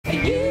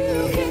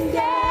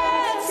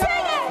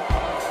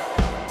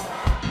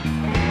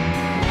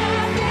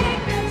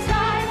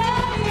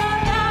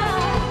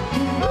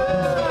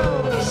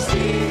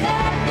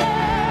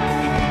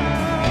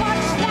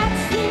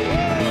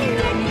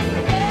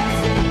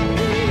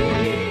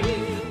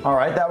All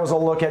right, that was a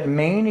look at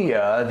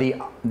Mania,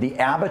 the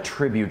Abba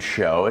tribute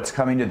show. It's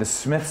coming to the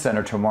Smith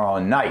Center tomorrow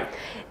night.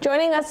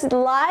 Joining us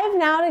live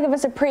now to give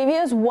us a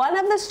preview is one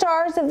of the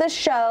stars of the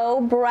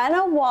show,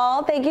 Brenna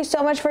Wall. Thank you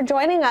so much for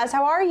joining us.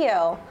 How are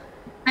you?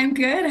 I'm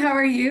good. How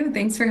are you?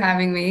 Thanks for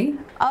having me.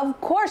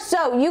 Of course.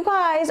 So you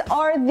guys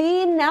are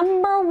the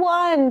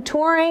 #1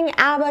 touring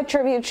Abba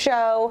tribute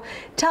show.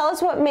 Tell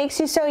us what makes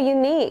you so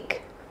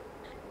unique.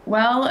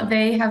 Well,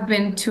 they have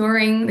been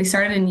touring. They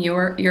started in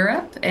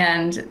Europe,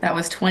 and that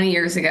was 20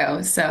 years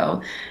ago.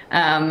 So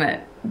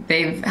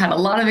they've had a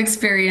lot of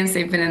experience.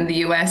 They've been in the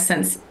U.S.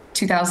 since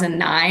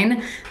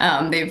 2009.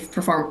 They've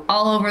performed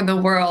all over the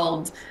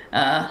world,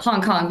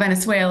 Hong Kong,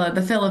 Venezuela,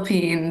 the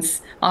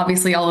Philippines,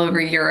 obviously all over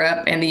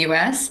Europe and the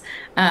U.S.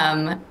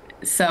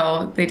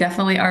 So they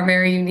definitely are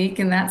very unique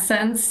in that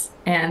sense.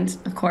 And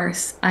of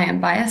course, I am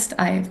biased.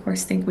 I, of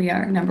course, think we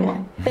are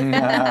 #1.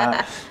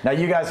 Now,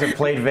 you guys have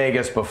played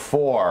Vegas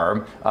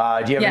before.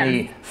 Do you have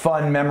any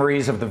fun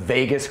memories of the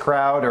Vegas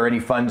crowd or any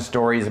fun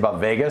stories about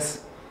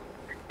Vegas?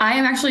 I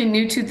am actually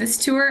new to this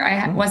tour.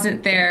 I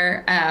wasn't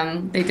there.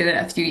 They did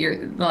it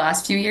the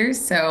last few years.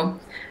 So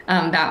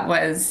that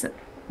was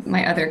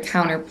my other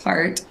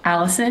counterpart,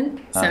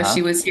 Allison. So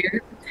she was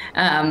here.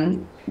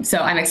 So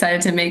I'm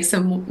excited to make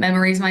some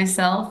memories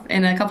myself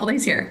in a couple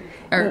days here,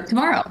 or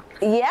tomorrow.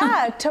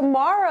 Yeah,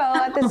 tomorrow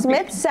at the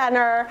Smith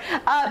Center.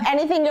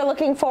 Anything you're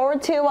looking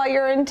forward to while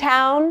you're in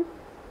town?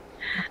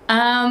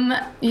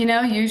 You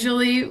know,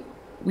 usually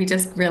we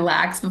just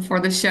relax before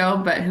the show,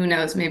 but who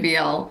knows, maybe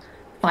I'll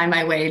find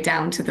my way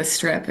down to the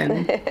Strip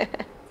and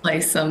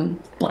play some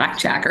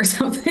blackjack or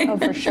something. Oh,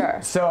 for sure.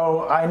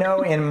 So I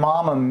know in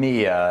Mamma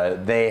Mia,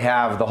 they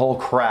have the whole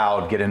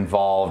crowd get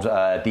involved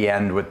at the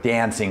end with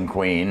Dancing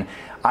Queen.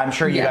 I'm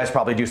sure you guys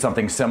probably do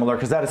something similar,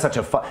 because that is such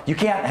a fun, you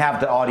can't have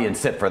the audience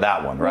sit for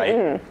that one,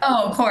 right?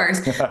 Oh, of course.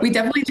 We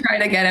definitely try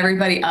to get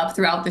everybody up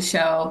throughout the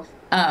show.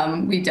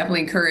 We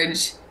definitely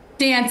encourage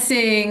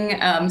dancing,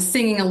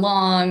 singing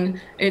along.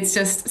 It's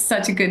just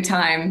such a good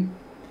time.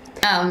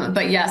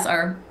 But yes,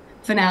 our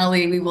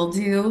finale, we will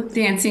do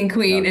Dancing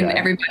Queen, and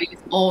everybody is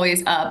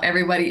always up.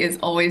 Everybody is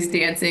always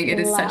dancing. It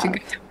is such a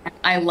good time.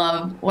 I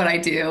love what I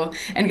do,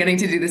 and getting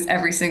to do this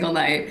every single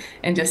night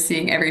and just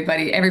seeing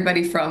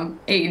everybody from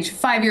age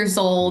 5 years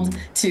old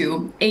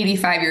to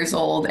 85 years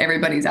old,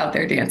 everybody's out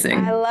there dancing.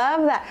 I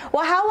love that.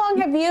 Well, how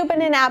long have you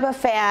been an Abba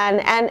fan,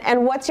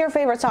 and what's your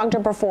favorite song to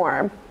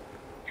perform?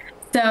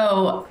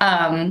 So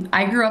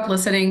I grew up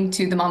listening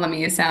to the Mamma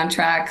Mia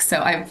soundtrack,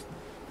 so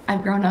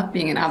I've grown up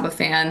being an Abba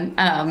fan.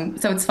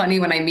 So it's funny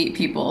when I meet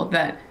people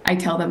that I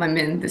tell them I'm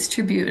in this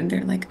tribute, and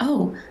they're like,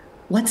 "Oh,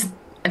 what's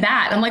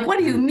that?" I'm like, "What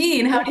do you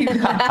mean? How do you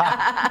know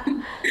that?"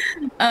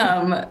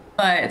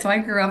 But so I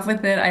grew up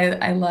with it.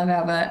 I love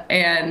Abba,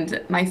 and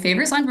my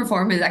favorite song to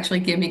perform is actually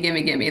 "Gimme,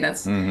 Gimme, Gimme."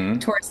 That's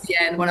towards the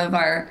end, one of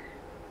our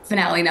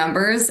finale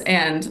numbers,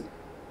 and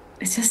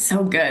it's just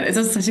so good. It's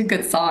just such a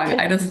good song.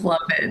 I just love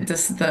it.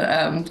 Just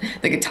the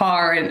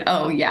guitar, and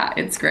oh yeah,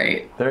 it's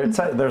great.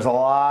 There's a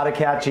lot of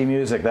catchy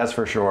music, that's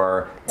for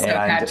sure. So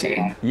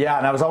catchy. Yeah,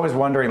 and I was always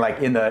wondering,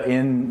 like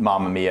in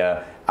Mamma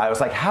Mia, I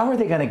was like, how are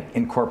they going to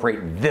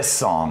incorporate this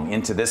song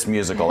into this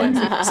musical? And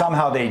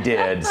somehow they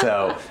did.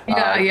 So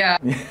yeah.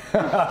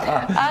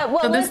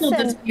 Well, so this will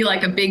just be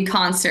like a big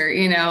concert,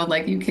 you know,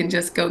 like you can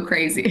just go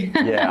crazy.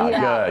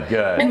 Yeah,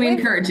 good. And we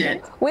encourage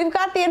it. We've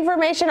got the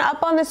information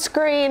up on the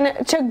screen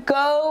to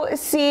go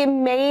see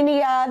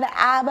Mania, the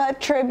Abba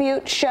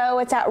tribute show.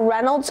 It's at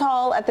Reynolds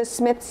Hall at the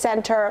Smith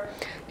Center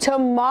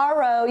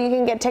tomorrow. You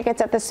can get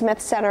tickets at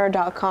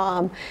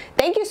thesmithcenter.com.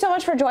 Thank you so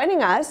much for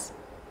joining us.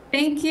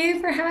 Thank you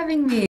for having me.